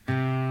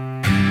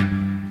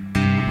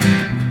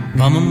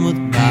Bumming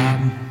with Bob.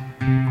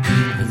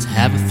 Let's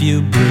have a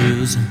few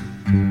brews.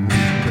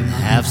 We'll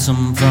have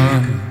some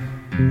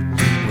fun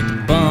with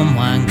the Bum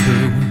Wine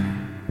Crew.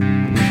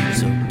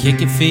 So kick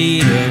your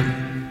feet up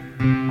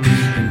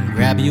and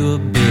grab you a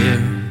beer.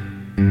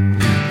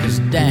 'Cause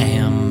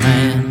damn,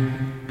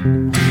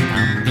 man,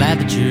 I'm glad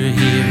that you're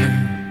here.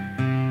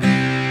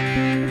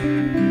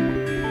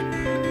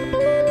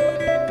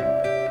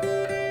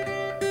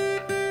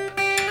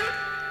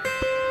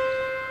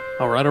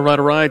 All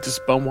right. This is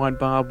Bumwine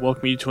Bob.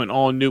 Welcome you to an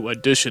all-new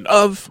edition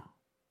of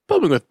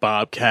Bumming with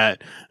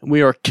Bobcat. And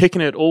we are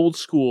kicking it old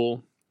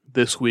school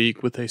this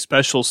week with a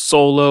special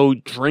solo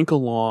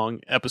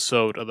drink-along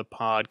episode of the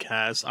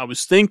podcast. I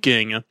was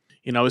thinking,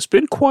 it's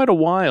been quite a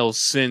while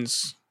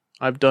since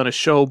I've done a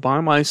show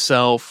by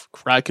myself,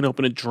 cracking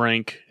open a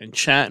drink and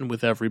chatting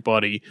with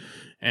everybody.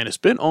 And it's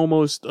been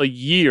almost a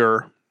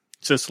year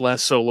since the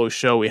last solo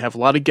show. We have a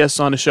lot of guests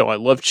on the show. I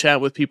love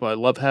chatting with people. I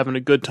love having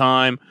a good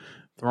time.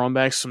 Throwing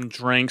back some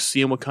drinks,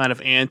 seeing what kind of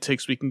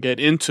antics we can get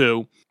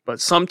into. But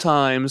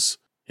sometimes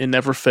it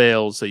never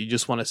fails that you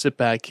just want to sit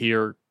back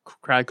here,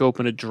 crack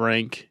open a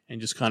drink, and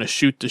just kind of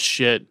shoot the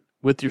shit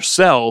with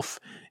yourself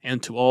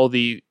and to all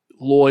the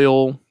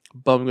loyal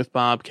Bumming with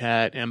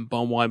Bobcat and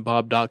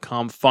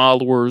BumWineBob.com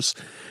followers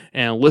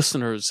and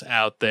listeners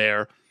out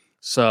there.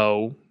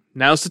 So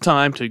now's the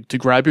time to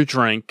grab your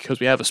drink because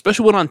we have a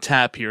special one on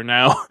tap here.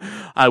 Now,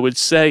 I would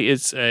say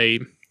it's a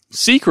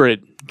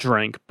secret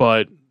drink,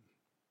 but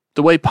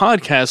the way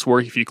podcasts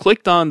work, if you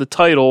clicked on the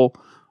title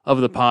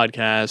of the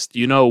podcast,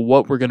 you know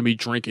what we're going to be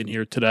drinking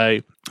here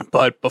today.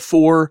 But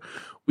before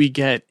we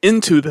get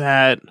into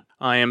that,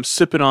 I am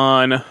sipping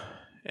on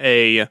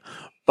a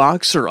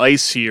Boxer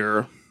Ice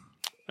here.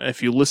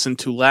 If you listened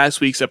to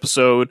last week's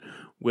episode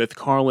with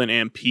Carlin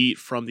and Pete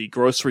from the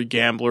Grocery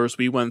Gamblers,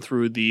 we went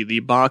through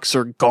the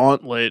Boxer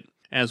Gauntlet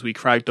as we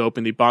cracked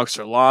open the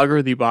Boxer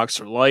Lager, the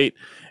Boxer Light,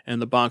 and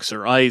the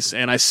Boxer Ice.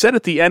 And I said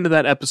at the end of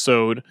that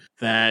episode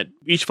that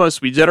each of us,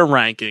 we did our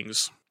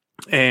rankings.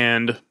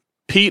 And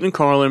Pete and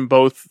Carlin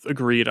both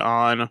agreed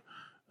on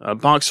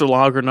Boxer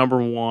Lager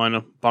number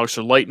 1,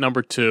 Boxer Light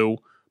number 2,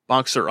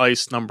 Boxer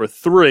Ice number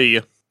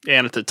 3.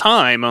 And at the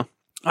time,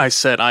 I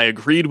said I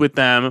agreed with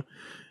them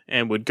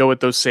and would go with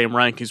those same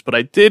rankings. But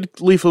I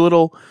did leave a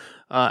little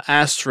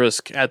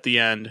asterisk at the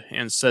end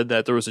and said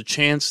that there was a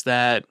chance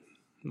that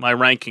my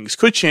rankings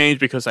could change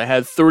because I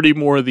had 30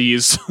 more of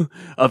these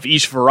of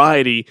each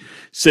variety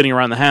sitting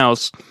around the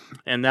house.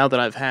 And now that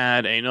I've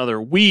had another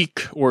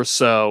week or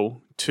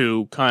so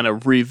to kind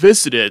of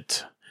revisit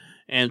it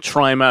and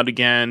try them out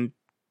again,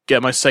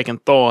 get my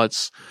second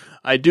thoughts,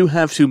 I do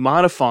have to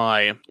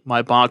modify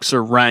my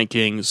Boxer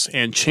rankings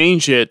and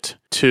change it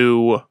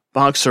to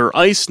Boxer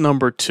Ice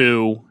number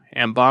 2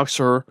 and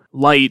Boxer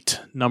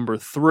Light number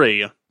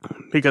 3.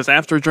 Because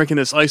after drinking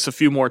this ice a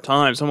few more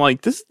times, I'm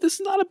like, this is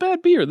not a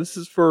bad beer. This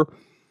is for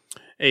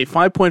a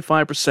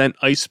 5.5%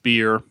 ice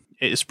beer.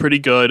 It's pretty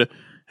good.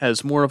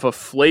 Has more of a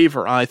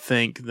flavor, I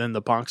think, than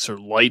the Boxer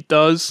Light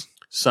does.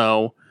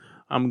 So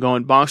I'm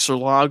going Boxer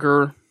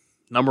Lager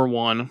number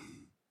 1,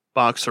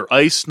 Boxer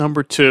Ice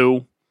number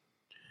 2,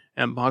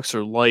 and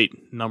Boxer Light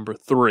number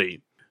 3.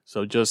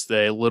 So just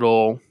a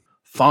little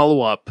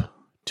follow-up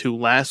to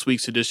last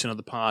week's edition of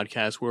the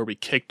podcast where we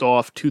kicked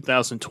off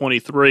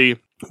 2023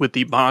 with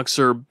the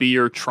Boxer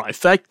beer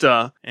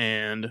trifecta,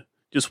 and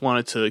just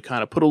wanted to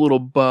kind of put a little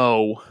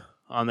bow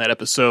on that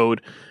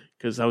episode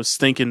because I was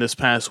thinking this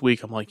past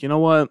week, I'm like, you know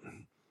what?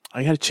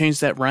 I got to change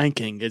that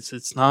ranking.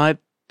 It's not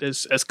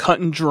as cut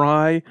and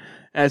dry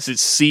as it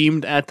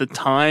seemed at the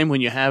time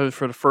when you have it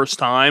for the first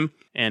time,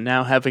 and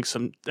now having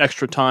some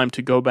extra time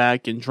to go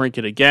back and drink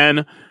it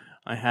again,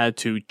 I had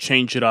to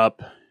change it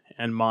up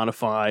and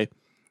modify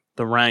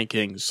the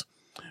rankings.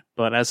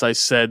 But as I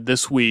said,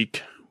 this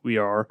week we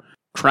are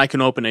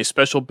cracking open a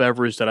special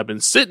beverage that I've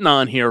been sitting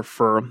on here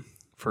for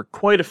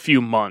quite a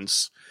few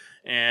months.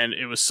 And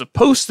it was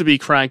supposed to be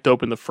cracked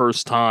open the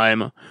first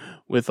time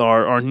with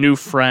our new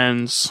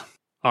friends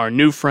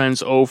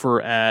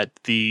over at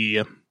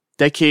the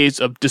Decades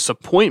of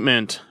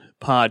Disappointment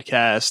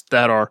podcast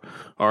that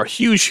are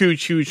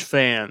huge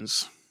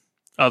fans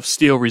of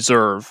Steel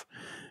Reserve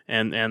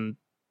and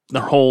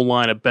their whole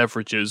line of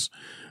beverages.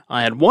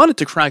 I had wanted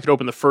to crack it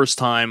open the first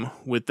time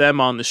with them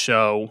on the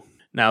show.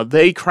 Now,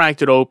 they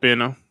cracked it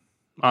open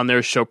on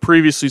their show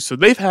previously, so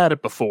they've had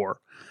it before.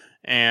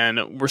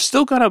 And we're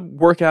still going to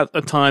work out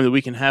a time that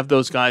we can have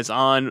those guys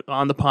on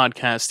the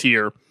podcast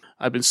here.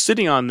 I've been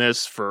sitting on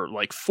this for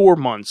like 4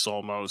 months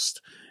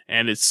almost,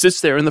 and it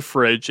sits there in the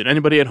fridge, and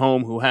anybody at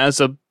home who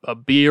has a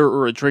beer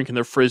or a drink in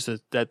their fridge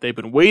that they've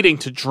been waiting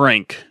to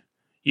drink,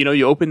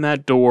 you open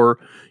that door,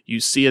 you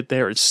see it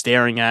there, it's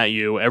staring at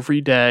you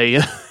every day,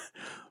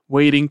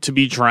 waiting to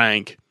be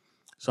drank.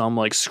 So I'm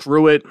like,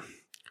 screw it.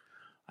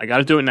 I got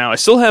to do it now. I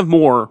still have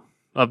more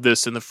of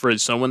this in the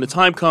fridge, so when the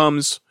time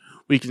comes,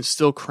 we can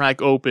still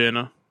crack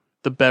open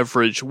the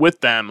beverage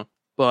with them.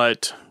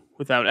 But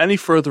without any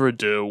further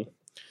ado,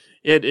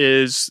 it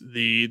is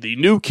the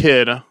new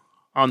kid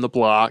on the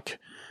block.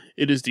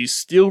 It is the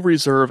Steel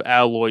Reserve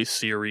Alloy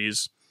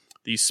Series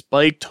the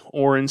spiked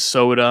orange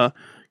soda,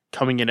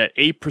 coming in at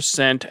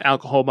 8%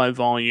 alcohol by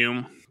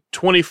volume,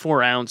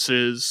 24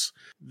 ounces,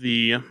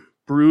 the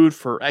brewed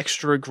for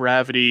extra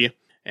gravity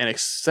and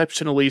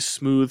exceptionally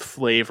smooth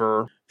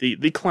flavor.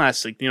 The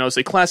classic, it's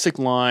a classic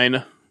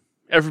line.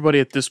 Everybody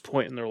at this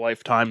point in their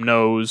lifetime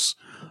knows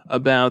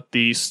about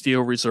the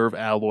Steel Reserve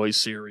Alloy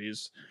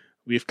series.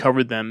 We've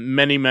covered them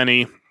many,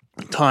 many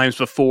times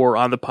before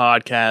on the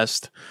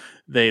podcast.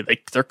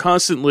 They're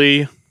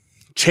constantly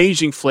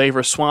changing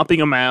flavor, swapping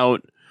them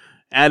out,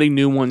 adding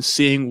new ones,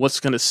 seeing what's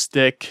going to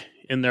stick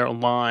in their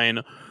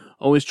line,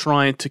 always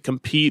trying to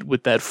compete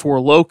with that Four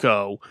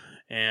Loko.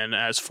 And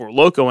as Four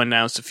Loko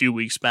announced a few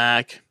weeks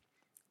back,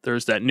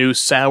 there's that new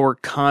Sour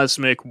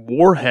Cosmic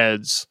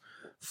Warheads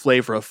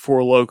flavor of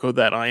Four Loko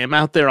that I am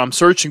out there. I'm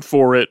searching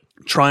for it,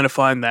 trying to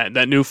find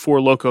that new Four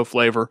Loko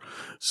flavor.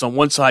 So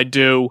once I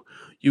do,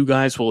 you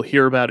guys will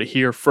hear about it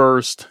here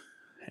first,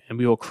 and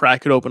we will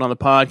crack it open on the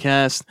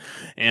podcast.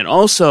 And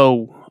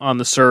also on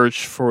the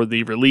search for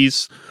the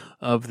release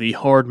of the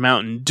Hard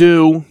Mountain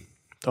Dew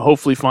to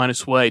hopefully find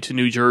its way to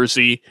New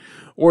Jersey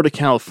or to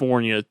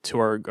California to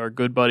our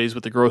good buddies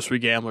with the Grocery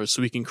Gamblers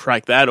so we can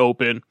crack that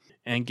open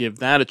and give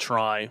that a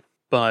try.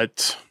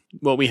 But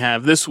what we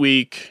have this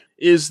week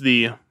is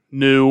the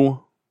new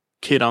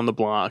kid on the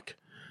block,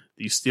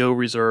 the Steel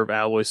Reserve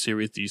Alloy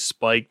Series, the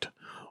spiked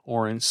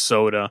orange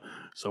soda.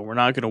 So we're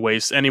not going to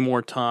waste any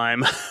more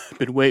time.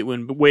 Been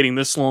waiting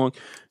this long.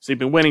 So they've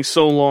been waiting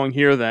so long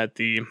here that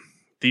the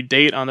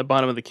date on the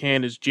bottom of the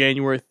can is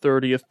January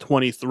 30th,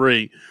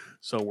 23.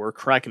 So we're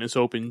cracking this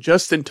open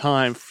just in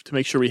time to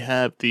make sure we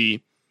have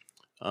the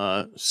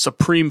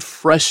supreme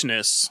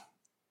freshness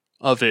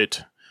of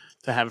it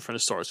to have it from the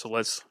start. So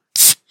let's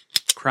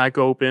crack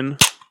open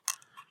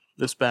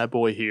this bad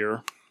boy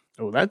here.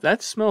 Oh,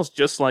 that smells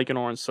just like an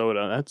orange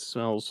soda. That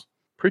smells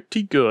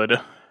pretty good.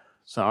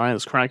 So, all right,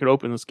 let's crack it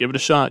open. Let's give it a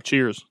shot.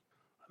 Cheers.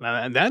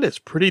 Now, that is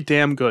pretty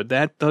damn good.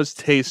 That does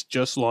taste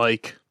just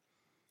like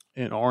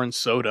an orange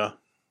soda.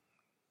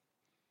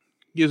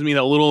 Gives me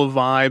that little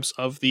vibes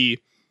of the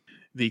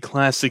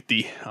classic,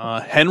 the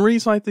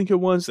Henry's, I think it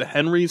was. The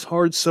Henry's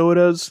hard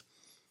sodas.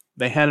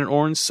 They had an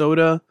orange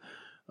soda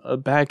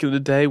back in the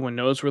day when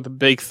those were the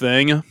big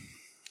thing.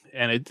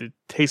 And it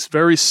tastes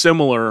very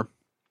similar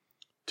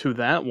to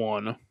that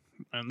one.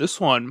 And this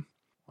one,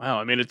 wow,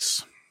 I mean,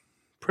 it's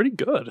pretty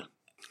good.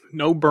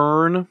 No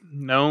burn,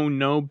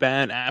 no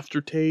bad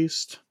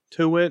aftertaste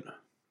to it.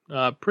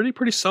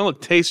 Pretty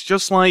solid taste,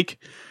 just like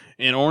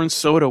an orange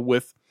soda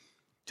with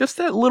just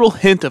that little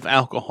hint of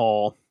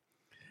alcohol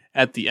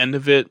at the end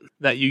of it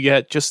that you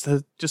get, just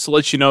to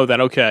let you know that,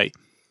 okay,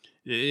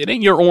 it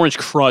ain't your Orange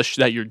Crush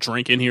that you're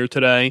drinking here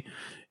today.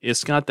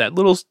 It's got that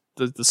little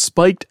the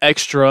spiked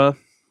extra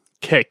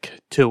kick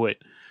to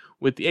it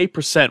with the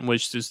 8%,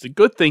 which is the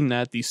good thing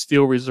that the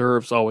Steel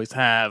Reserves always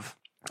have,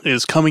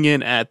 is coming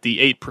in at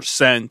the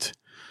 8%.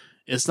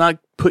 It's not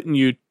putting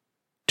you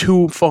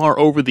too far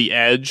over the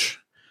edge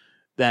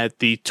that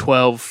the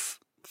 12,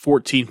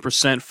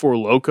 14% Four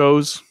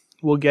Lokos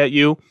will get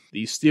you.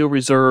 The Steel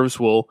Reserves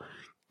will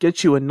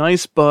get you a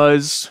nice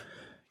buzz,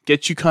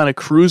 get you kind of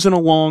cruising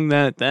along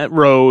that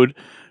road,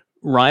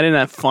 riding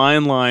that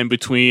fine line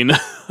between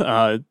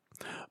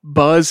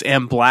buzz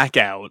and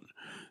blackout.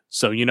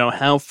 So,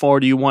 how far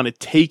do you want to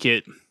take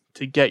it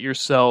to get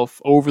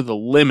yourself over the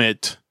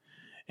limit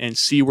and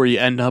see where you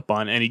end up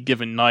on any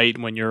given night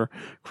when you're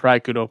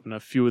cracking open a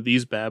few of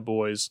these bad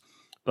boys.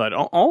 But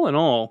all in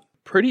all,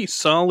 pretty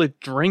solid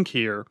drink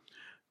here.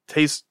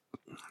 Tastes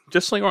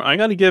just like, I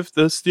got to give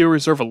the Steel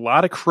Reserve a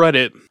lot of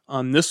credit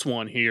on this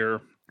one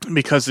here,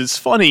 because it's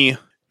funny,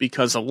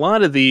 because a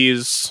lot of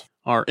these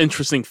are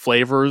interesting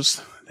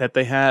flavors that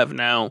they have.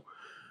 Now,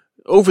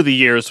 over the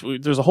years,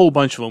 there's a whole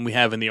bunch of them we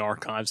have in the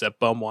archives at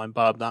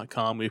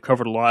bumwinebob.com. We've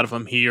covered a lot of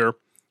them here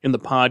in the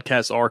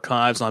podcast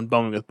archives on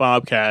Bumming with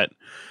Bobcat.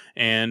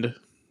 And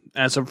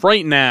as of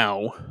right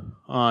now,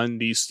 on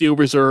the Steel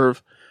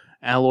Reserve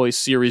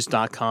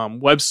AlloySeries.com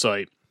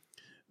website,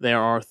 there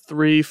are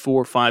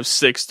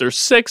there's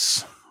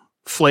 6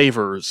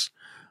 flavors,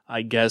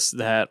 I guess,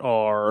 that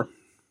are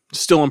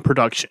still in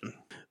production.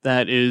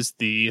 That is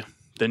the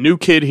new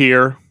kid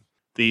here,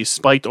 the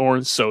spiked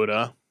orange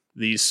soda,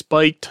 the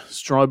spiked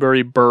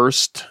strawberry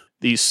burst,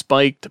 the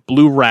spiked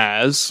blue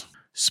raz,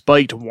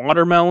 spiked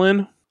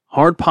watermelon,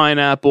 hard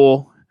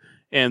pineapple,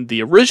 and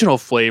the original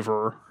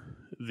flavor,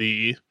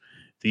 the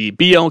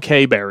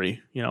BLK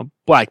berry,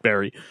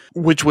 blackberry,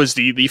 which was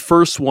the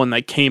first one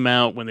that came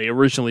out when they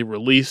originally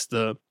released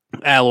the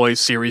Alloy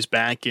series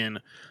back in,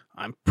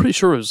 I'm pretty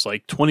sure it was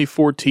like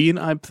 2014,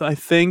 I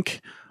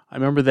think. I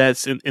remember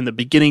that's in the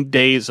beginning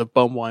days of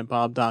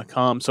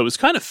bumwinebob.com. So it's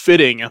kind of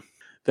fitting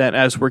that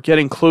as we're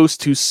getting close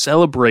to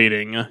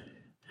celebrating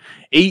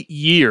 8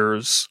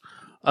 years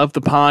of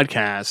the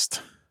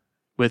podcast,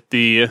 with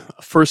the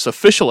first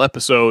official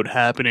episode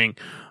happening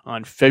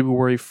on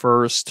February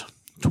 1st,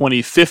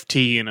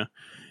 2015,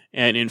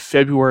 and in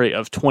February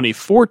of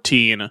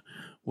 2014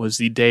 was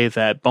the day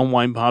that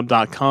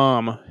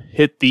bumwinebob.com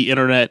hit the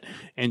internet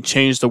and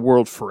changed the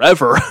world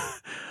forever.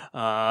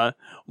 Why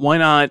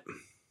not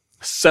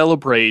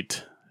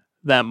celebrate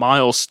that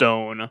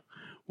milestone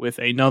with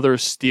another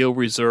Steel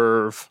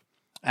Reserve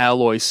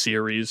Alloy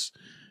series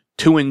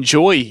to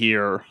enjoy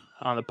here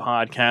on the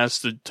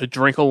podcast, to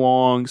drink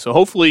along. So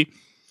hopefully,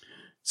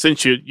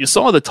 since you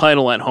saw the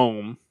title at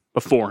home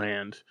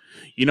beforehand,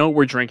 you know what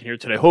we're drinking here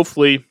today.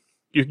 Hopefully,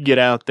 you can get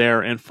out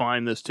there and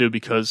find this too,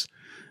 because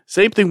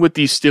same thing with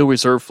these Steel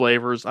Reserve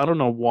flavors. I don't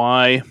know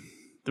why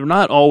they're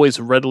not always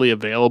readily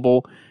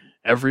available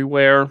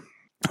everywhere.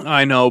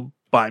 I know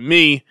by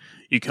me,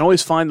 you can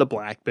always find the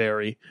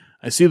blackberry.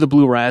 I see the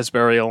blue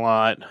raspberry a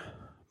lot.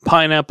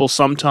 Pineapple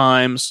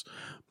sometimes.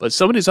 But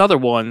some of these other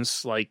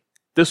ones, like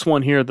this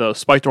one here, the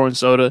spiked orange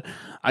soda,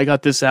 I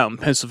got this out in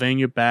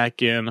Pennsylvania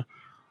back in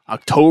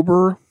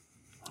October,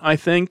 I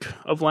think,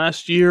 of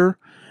last year.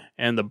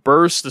 And the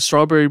burst, the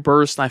strawberry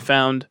burst, I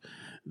found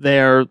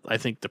there, I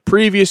think, the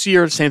previous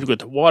year. Same thing with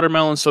the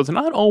watermelon. So they're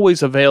not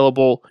always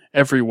available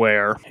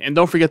everywhere. And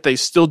don't forget, they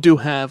still do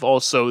have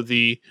also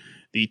the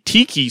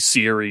Tiki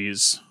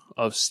series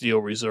of Steel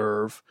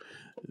Reserve.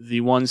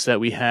 The ones that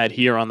we had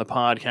here on the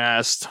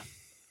podcast.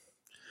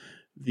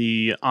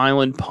 The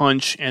Island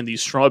Punch and the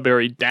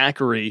Strawberry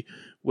Daiquiri,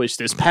 which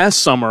this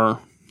past summer,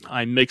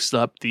 I mixed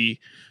up the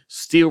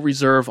Steel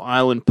Reserve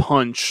Island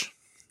Punch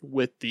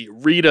with the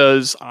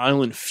Rita's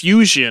Island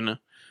Fusion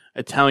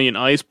Italian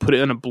Ice, put it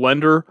in a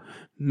blender,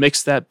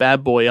 mixed that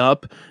bad boy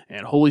up,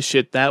 and holy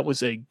shit, that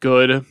was a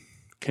good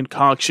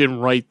concoction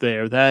right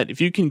there. That,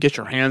 if you can get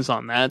your hands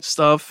on that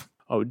stuff,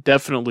 oh,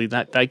 definitely,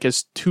 that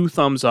gets 2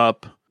 thumbs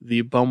up,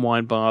 the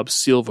Bumwine Bob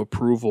seal of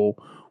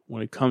approval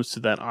when it comes to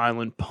that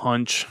Island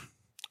Punch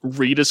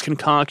Rita's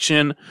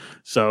concoction.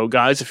 So,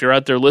 guys, if you're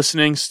out there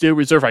listening, Steel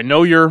Reserve, I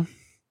know you're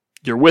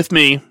with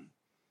me.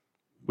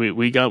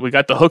 We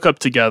got the hookup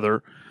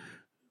together.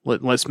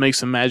 Let's make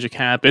some magic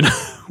happen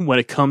when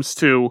it comes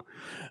to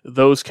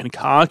those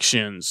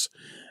concoctions.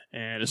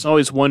 And it's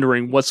always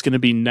wondering what's going to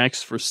be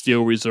next for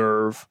Steel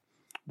Reserve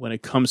when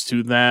it comes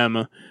to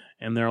them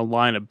and their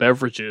line of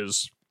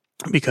beverages.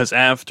 Because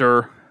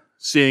after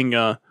seeing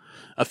a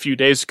few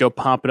days ago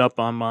popping up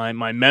on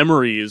my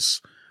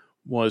memories,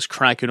 was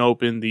cracking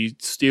open the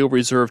Steel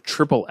Reserve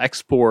Triple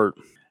Export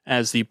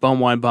as the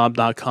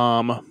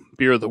BumwineBob.com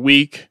Beer of the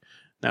Week.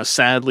 Now,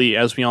 sadly,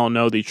 as we all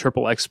know, the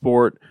Triple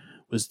Export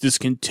was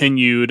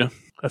discontinued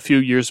a few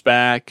years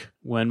back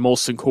when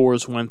Molson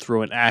Coors went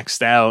through and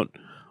axed out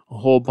a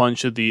whole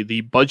bunch of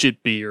the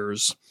budget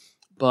beers.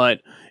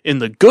 But in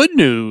the good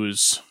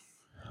news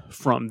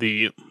from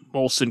the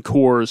Molson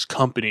Coors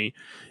company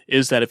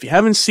is that if you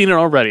haven't seen it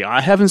already,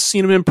 I haven't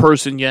seen them in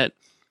person yet,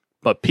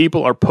 but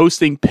people are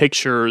posting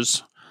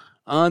pictures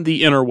on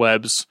the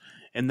interwebs,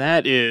 and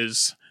that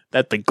is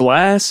that the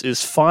glass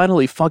is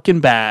finally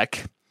fucking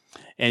back.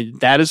 And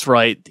that is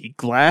right, the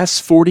glass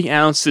 40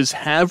 ounces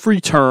have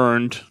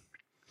returned,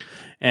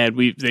 and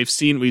we've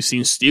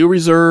seen Steel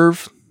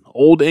Reserve,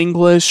 Old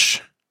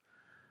English,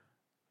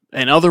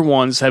 and other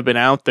ones have been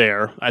out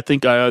there. I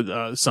think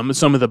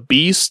some of the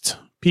Beast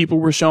people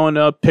were showing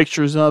up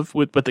pictures of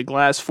with the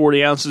glass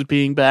 40 ounces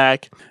being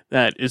back.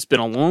 That it's been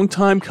a long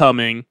time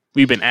coming.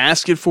 We've been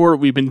asking for it.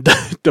 We've been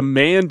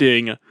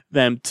demanding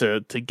them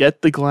to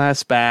get the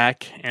glass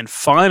back, and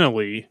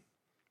finally,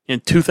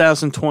 in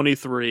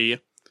 2023.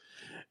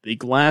 The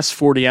glass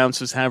 40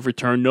 ounces have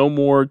returned. No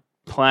more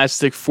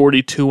plastic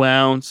 42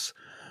 ounce,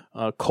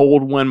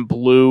 cold when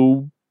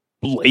blue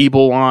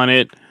label on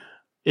it.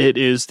 It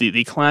is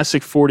the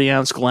classic 40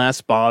 ounce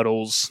glass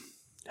bottles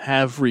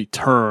have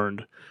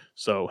returned.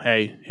 So,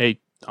 hey,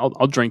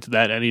 I'll drink to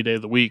that any day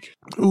of the week.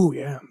 Ooh,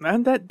 yeah.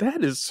 And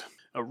that is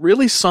a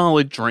really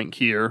solid drink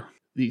here.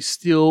 The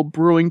Steel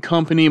Brewing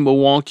Company,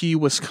 Milwaukee,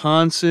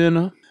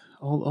 Wisconsin.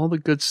 All the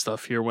good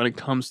stuff here when it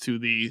comes to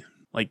the...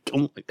 Like,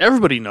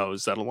 everybody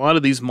knows that a lot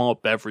of these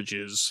malt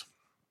beverages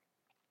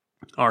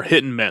are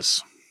hit and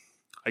miss.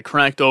 I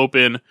cracked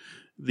open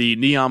the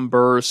Neon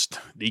Burst,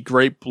 the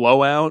Great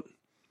Blowout,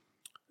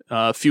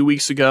 a few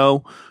weeks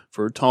ago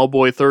for Tall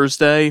Boy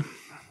Thursday,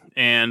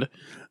 and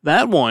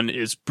that one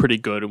is pretty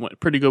good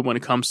when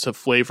it comes to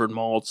flavored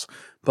malts.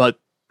 But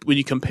when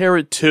you compare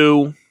it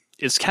to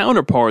its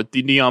counterpart,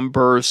 the Neon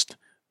Burst,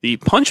 the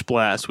Punch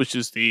Blast, which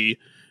is the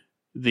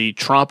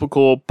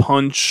tropical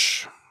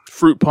punch...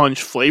 fruit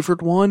punch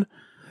flavored one,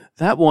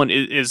 that one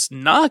is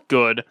not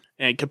good.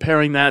 And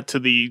comparing that to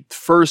the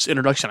first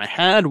introduction I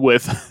had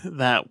with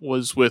that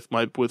was with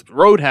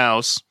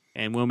Roadhouse,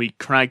 and when we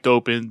cracked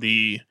open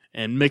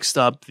and mixed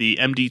up the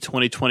MD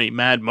 2020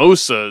 Mad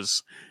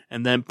Mosas,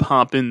 and then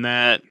pop in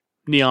that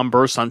Neon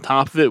Burst on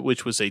top of it,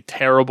 which was a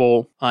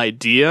terrible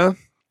idea.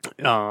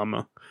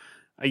 I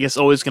guess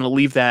always going to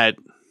leave that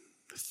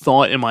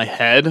thought in my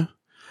head.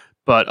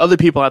 But other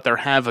people out there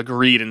have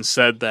agreed and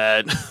said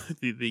that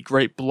the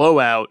Great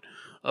Blowout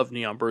of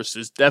Neon Burst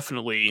is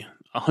definitely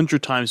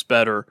 100 times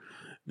better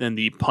than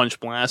the Punch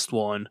Blast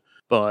one.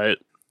 But,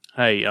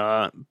 hey,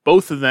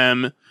 both of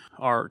them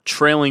are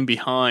trailing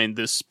behind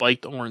this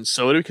spiked orange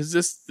soda, because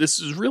this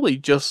is really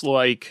just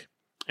like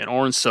an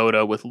orange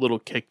soda with a little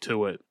kick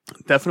to it.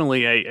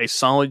 Definitely a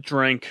solid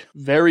drink,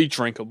 very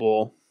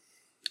drinkable,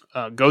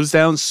 goes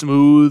down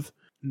smooth.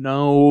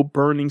 no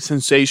burning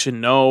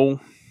sensation, no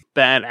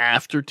bad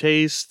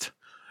aftertaste.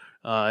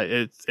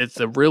 It's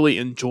a really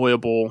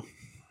enjoyable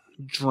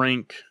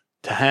drink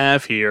to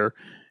have here,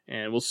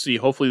 and we'll see.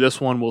 Hopefully this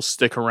one will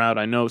stick around.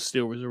 I know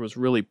Steel Reserve was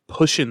really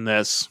pushing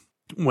this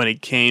when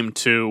it came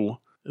to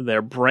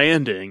their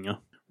branding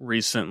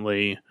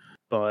recently,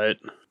 but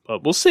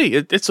we'll see.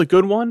 It's a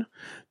good one.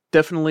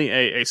 Definitely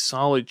a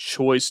solid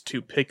choice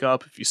to pick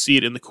up if you see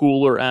it in the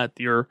cooler at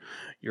your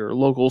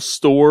local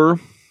store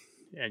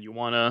and you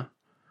want to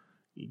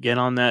get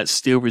on that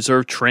Steel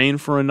Reserve train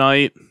for a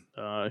night.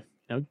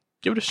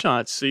 Give it a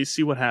shot.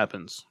 See what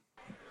happens.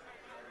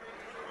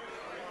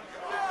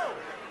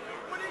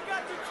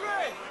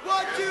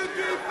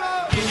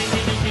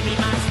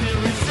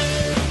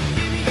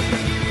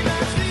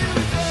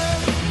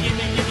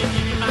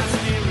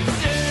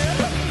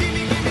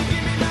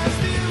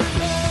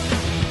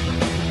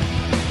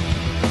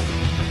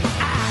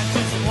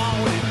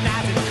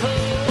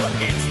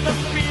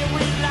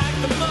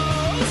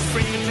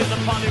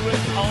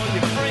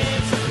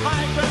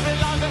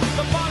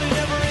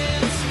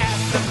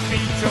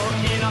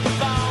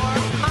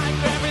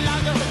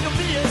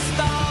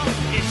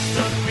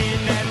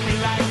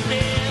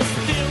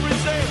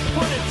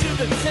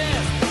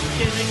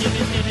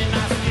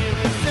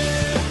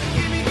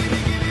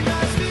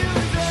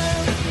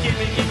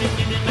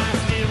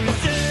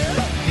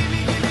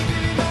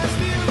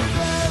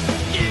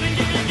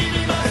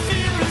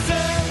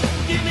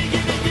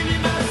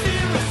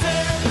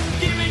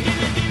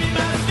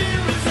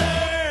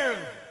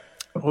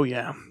 Oh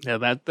yeah,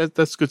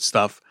 that's good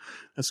stuff.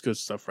 That's good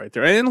stuff right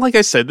there. And like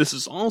I said, this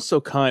is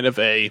also kind of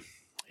a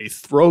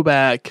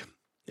throwback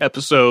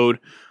episode,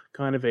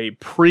 kind of a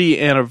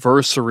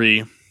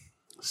pre-anniversary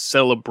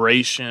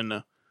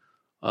celebration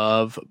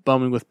of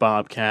Bumming with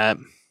Bobcat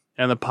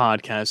and the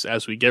podcast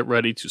as we get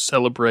ready to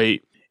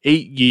celebrate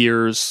 8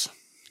 years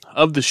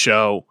of the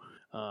show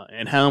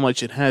and how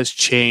much it has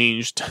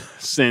changed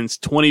since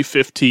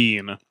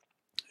 2015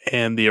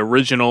 and the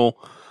original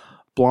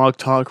Blog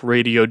Talk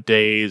Radio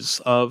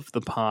days of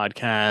the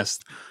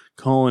podcast.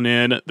 Calling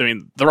in, I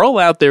mean, they're all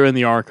out there in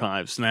the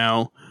archives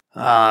now.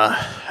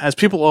 As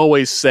people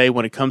always say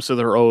when it comes to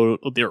their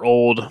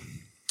old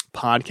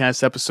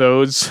podcast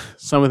episodes,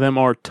 some of them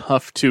are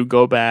tough to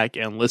go back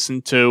and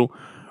listen to.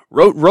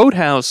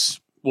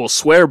 Roadhouse will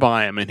swear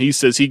by him, and he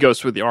says he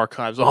goes through the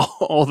archives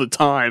all the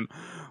time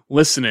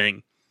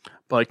listening.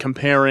 But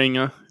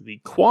comparing the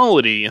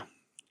quality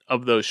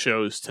of those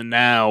shows to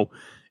now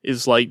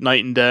is like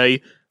night and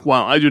day.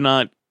 While I do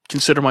not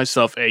consider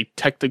myself a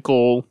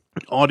technical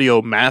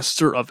audio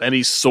master of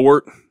any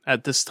sort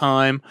at this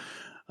time,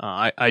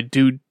 I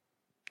do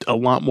a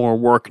lot more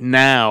work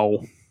now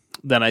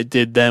than I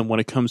did then when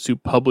it comes to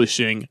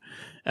publishing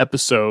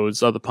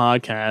episodes of the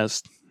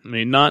podcast. I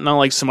mean, not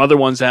like some other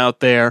ones out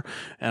there.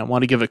 And I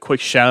want to give a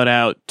quick shout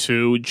out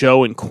to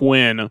Joe and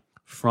Quinn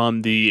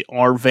from the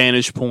Our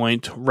Vantage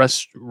Point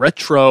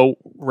Retro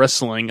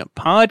Wrestling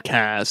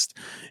podcast,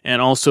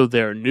 and also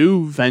their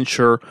new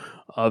venture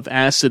of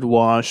Acid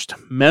Washed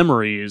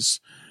Memories.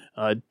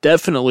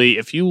 Definitely,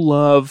 if you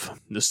love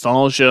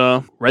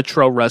nostalgia,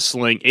 retro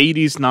wrestling,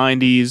 80s,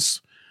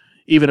 90s,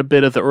 even a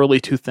bit of the early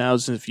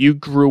 2000s, if you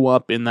grew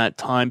up in that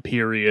time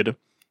period,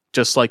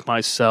 just like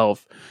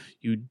myself,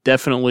 you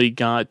definitely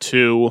got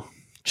to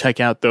check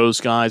out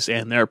those guys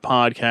and their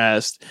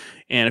podcast.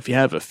 And if you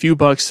have a few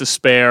bucks to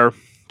spare,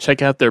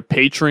 check out their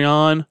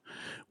Patreon,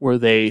 where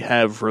they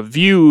have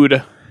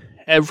reviewed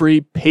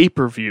every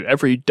pay-per-view,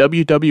 every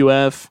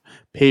WWF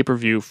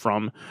pay-per-view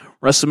from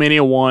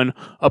WrestleMania 1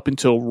 up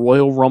until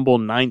Royal Rumble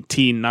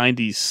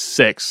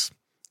 1996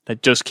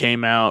 that just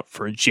came out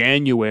for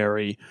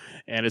January.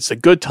 And it's a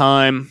good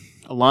time,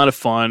 a lot of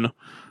fun.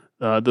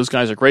 Those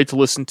guys are great to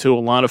listen to, a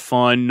lot of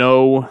fun.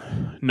 No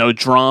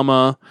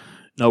drama,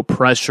 no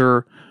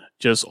pressure,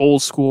 just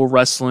old school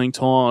wrestling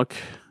talk,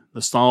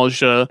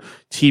 nostalgia,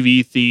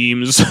 TV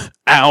themes,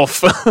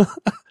 Alf,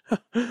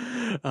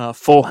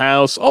 Full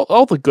House,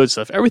 all the good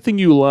stuff. Everything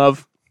you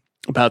love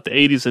about the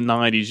 80s and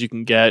 90s you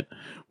can get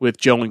with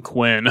Joe and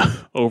Quinn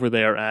over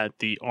there at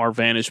the Our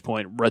Vantage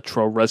Point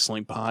Retro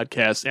Wrestling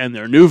Podcast and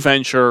their new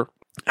venture,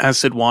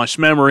 Acid Wash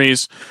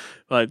Memories.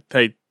 But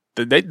they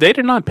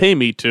did not pay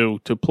me to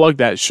plug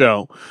that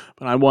show,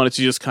 but I wanted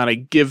to just kind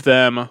of give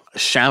them a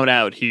shout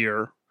out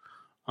here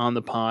on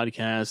the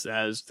podcast,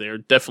 as they're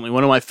definitely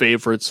one of my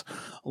favorites.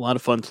 A lot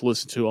of fun to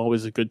listen to,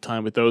 always a good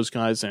time with those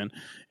guys, and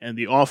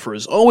the offer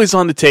is always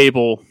on the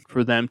table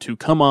for them to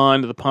come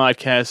on to the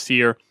podcast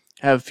here,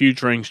 have a few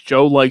drinks.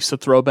 Joe likes to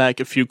throw back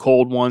a few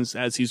cold ones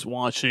as he's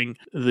watching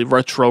the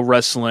retro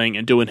wrestling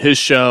and doing his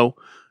show.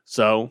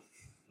 So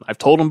I've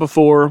told him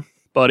before,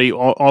 buddy,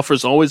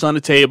 offers always on the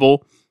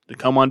table to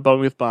come on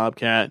Bumming with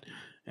Bobcat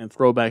and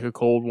throw back a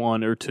cold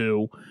one or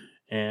two.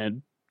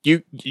 And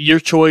your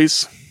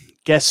choice,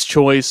 guest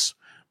choice,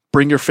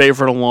 bring your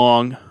favorite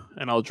along,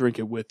 and I'll drink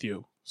it with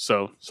you.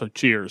 So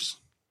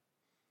cheers.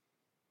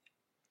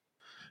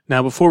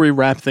 Now, before we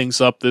wrap things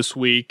up this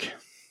week,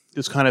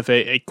 it's kind of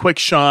a quick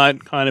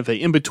shot, kind of a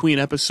in-between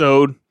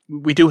episode,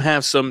 we do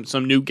have some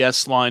new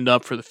guests lined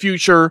up for the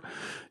future,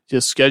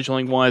 just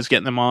scheduling wise,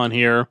 getting them on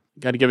here.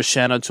 Got to give a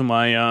shout out to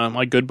my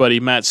my good buddy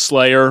Matt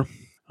Slayer,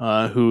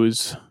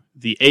 who's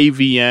the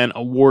AVN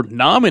award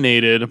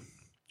nominated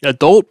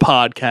adult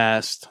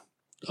podcast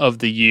of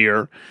the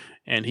year.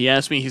 And he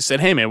asked me, he said,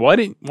 "Hey man,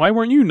 why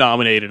weren't you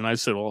nominated?" And I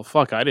said, "Well,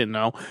 fuck, I didn't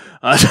know."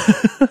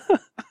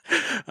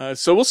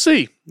 So we'll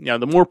see. Yeah,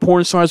 the more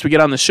porn stars we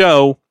get on the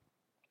show,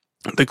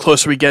 the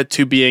closer we get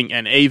to being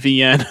an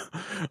AVN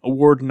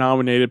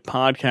award-nominated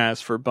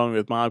podcast for Bumming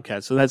with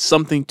Bobcat. So that's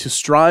something to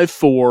strive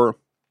for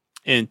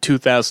in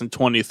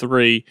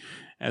 2023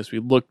 as we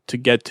look to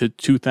get to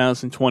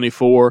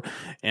 2024.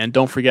 And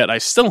don't forget, I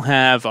still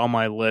have on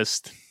my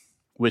list,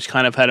 which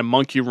kind of had a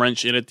monkey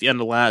wrench in at the end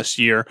of last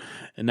year,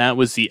 and that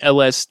was the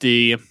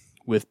LSD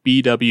with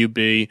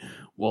BWB.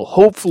 Will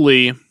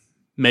hopefully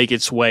make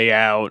its way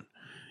out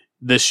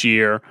this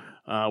year,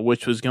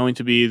 which was going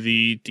to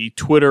be the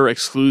Twitter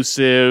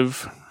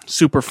exclusive,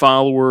 super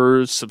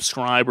followers,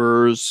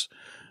 subscribers.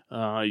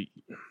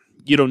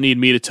 You don't need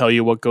me to tell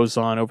you what goes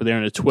on over there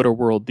in the Twitter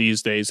world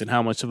these days and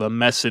how much of a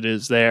mess it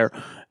is there.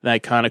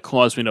 That kind of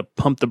caused me to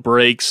pump the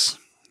brakes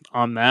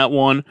on that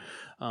one.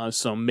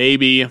 So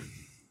maybe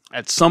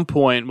at some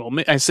point, well,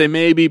 I say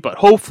maybe, but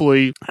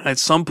hopefully at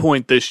some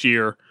point this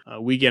year,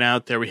 we get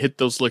out there, we hit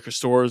those liquor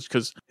stores.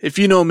 Because if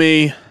you know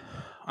me,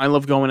 I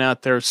love going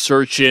out there,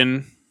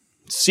 searching,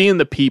 seeing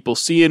the people,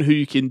 seeing who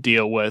you can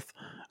deal with.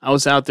 I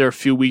was out there a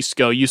few weeks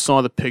ago. You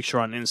saw the picture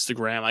on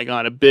Instagram. I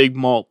got a big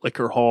malt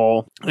liquor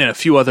haul and a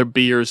few other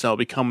beers that will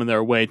be coming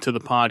their way to the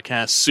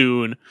podcast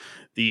soon.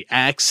 The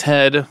Axe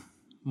Head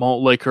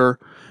malt liquor,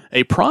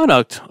 a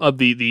product of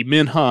the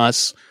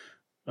Minhas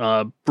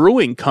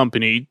brewing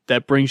company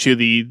that brings you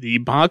the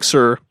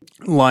Boxer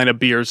line of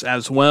beers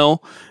as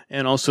well,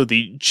 and also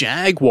the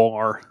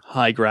Jaguar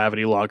High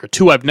Gravity Lager.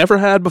 Two I've never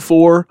had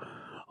before.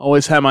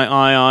 Always had my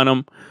eye on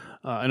them.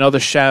 Another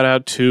shout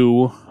out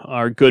to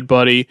our good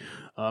buddy,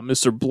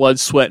 Mr. Blood,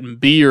 Sweat, and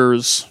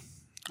Beers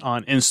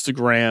on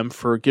Instagram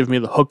for giving me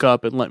the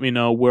hookup and let me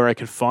know where I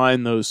could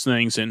find those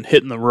things and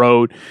hitting the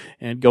road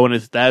and going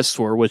into that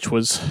store, which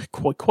was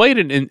quite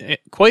an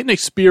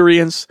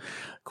experience.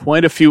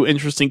 Quite a few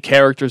interesting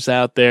characters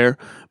out there,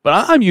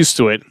 but I'm used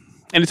to it.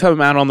 Anytime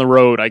I'm out on the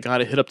road, I got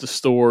to hit up the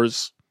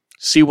stores,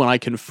 see what I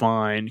can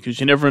find, because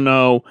you never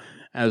know,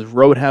 as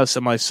Roadhouse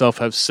and myself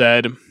have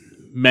said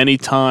many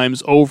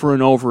times over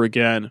and over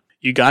again,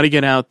 you got to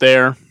get out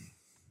there,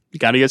 you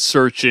got to get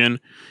searching,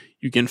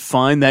 you can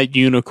find that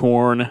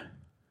unicorn,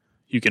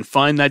 you can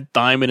find that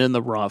diamond in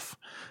the rough,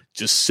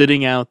 just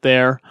sitting out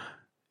there,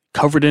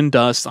 covered in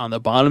dust on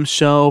the bottom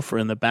shelf or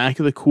in the back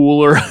of the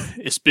cooler.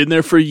 It's been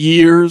there for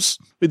years.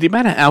 With the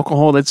amount of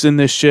alcohol that's in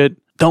this shit,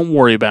 don't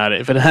worry about it.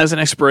 If it has an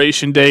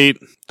expiration date,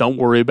 don't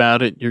worry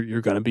about it.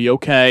 You're going to be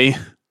okay.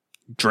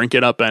 Drink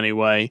it up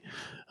anyway.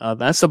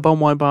 That's the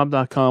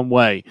bumwinebob.com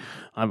way.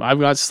 I've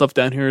got stuff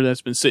down here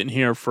that's been sitting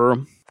here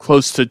for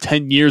close to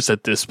 10 years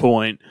at this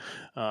point.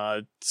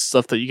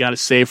 Stuff that you got to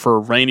save for a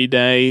rainy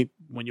day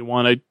when you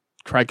want to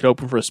crack it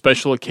open for a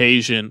special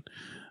occasion.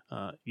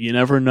 You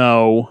never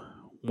know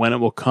when it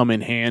will come in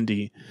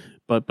handy.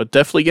 But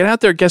definitely get out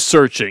there, get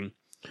searching.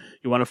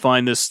 You want to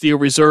find this Steel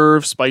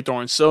Reserve, Spiked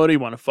Orange Soda. You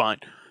want to find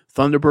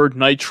Thunderbird,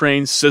 Night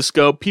Train,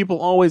 Cisco. People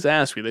always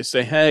ask me, they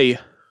say, "Hey,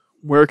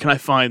 where can I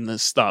find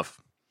this stuff?"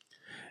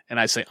 And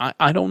I say,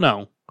 I don't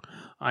know.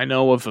 I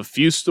know of a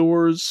few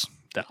stores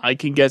that I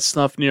can get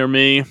stuff near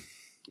me,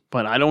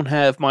 but I don't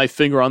have my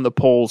finger on the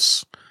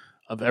pulse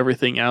of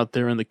everything out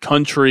there in the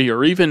country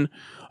or even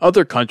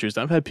other countries.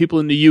 I've had people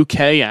in the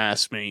UK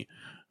ask me,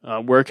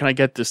 where can I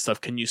get this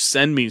stuff? Can you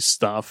send me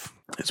stuff?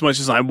 As much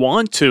as I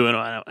want to, and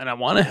I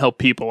want to help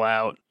people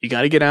out, you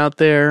got to get out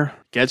there,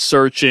 get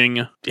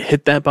searching,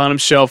 hit that bottom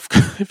shelf.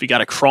 If you got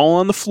to crawl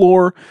on the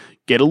floor,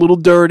 get a little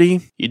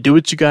dirty, you do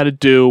what you got to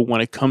do when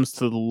it comes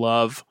to the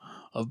love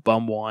of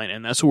bum wine.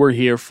 And that's what we're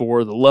here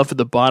for, the love of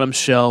the bottom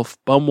shelf,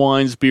 bum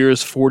wines,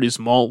 beers, 40s,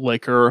 malt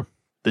liquor,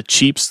 the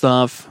cheap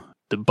stuff,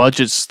 the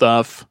budget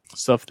stuff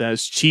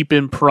that's cheap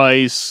in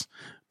price,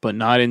 but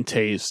not in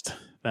taste.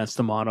 That's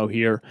the motto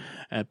here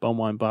at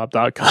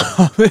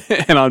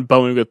bumwinebob.com and on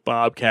Bumming with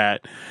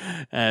Bobcat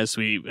as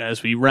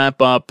we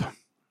wrap up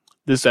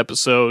this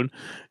episode.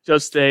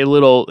 Just a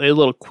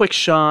little quick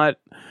shot,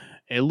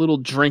 a little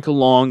drink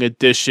along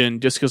edition,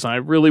 just because I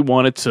really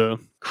wanted to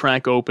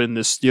crack open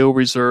this Steel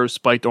Reserve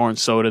Spiked Orange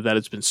Soda that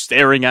has been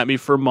staring at me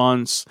for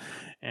months.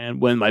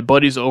 And when my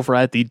buddies over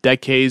at the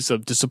Decades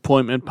of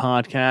Disappointment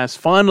podcast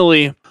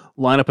finally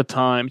line up a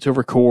time to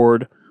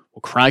record,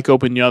 we'll crack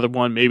open the other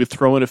one, maybe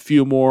throw in a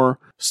few more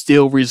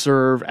Steel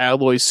Reserve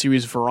Alloy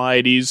Series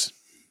varieties.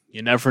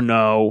 You never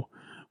know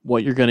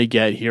what you're going to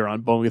get here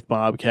on Bumming with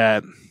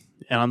Bobcat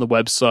and on the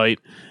website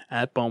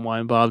at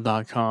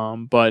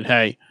bumwinebob.com. But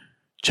hey,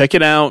 check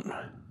it out.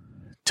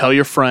 Tell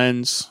your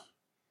friends.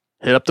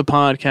 Hit up the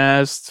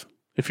podcast.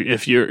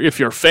 If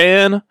you're a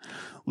fan,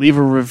 leave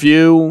a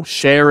review,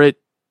 share it,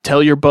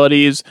 tell your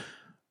buddies,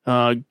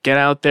 get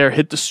out there,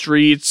 hit the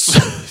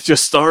streets,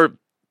 just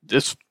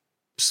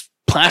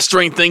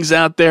plastering things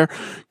out there,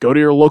 go to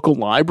your local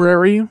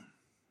library,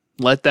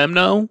 let them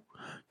know,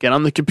 get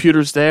on the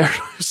computers there,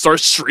 start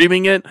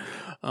streaming it.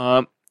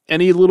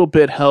 Any little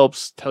bit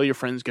helps. Tell your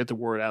friends, get the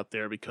word out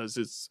there, because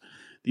it's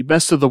the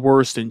best of the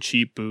worst in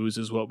cheap booze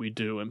is what we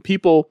do. And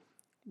people,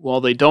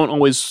 while they don't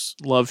always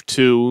love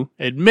to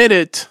admit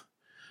it,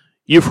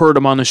 you've heard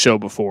them on the show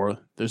before.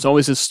 There's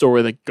always a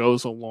story that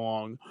goes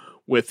along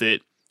with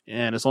it.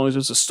 And as long as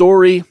there's a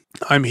story,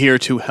 I'm here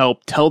to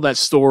help tell that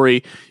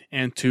story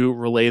and to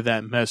relay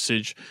that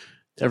message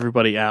to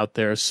everybody out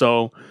there.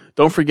 So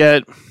don't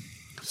forget,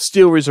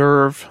 Steel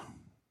Reserve,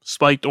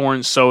 spiked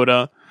orange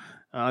soda.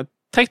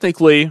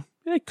 Technically,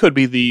 it could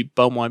be the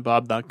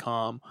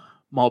BumWineBob.com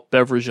malt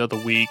beverage of the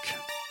week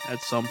at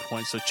some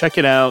point. So check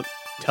it out.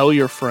 Tell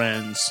your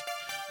friends.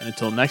 And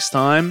until next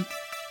time,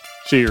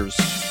 cheers.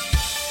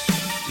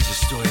 There's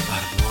a story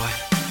about a boy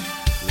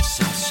from the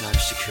south side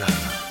of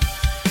Chicago.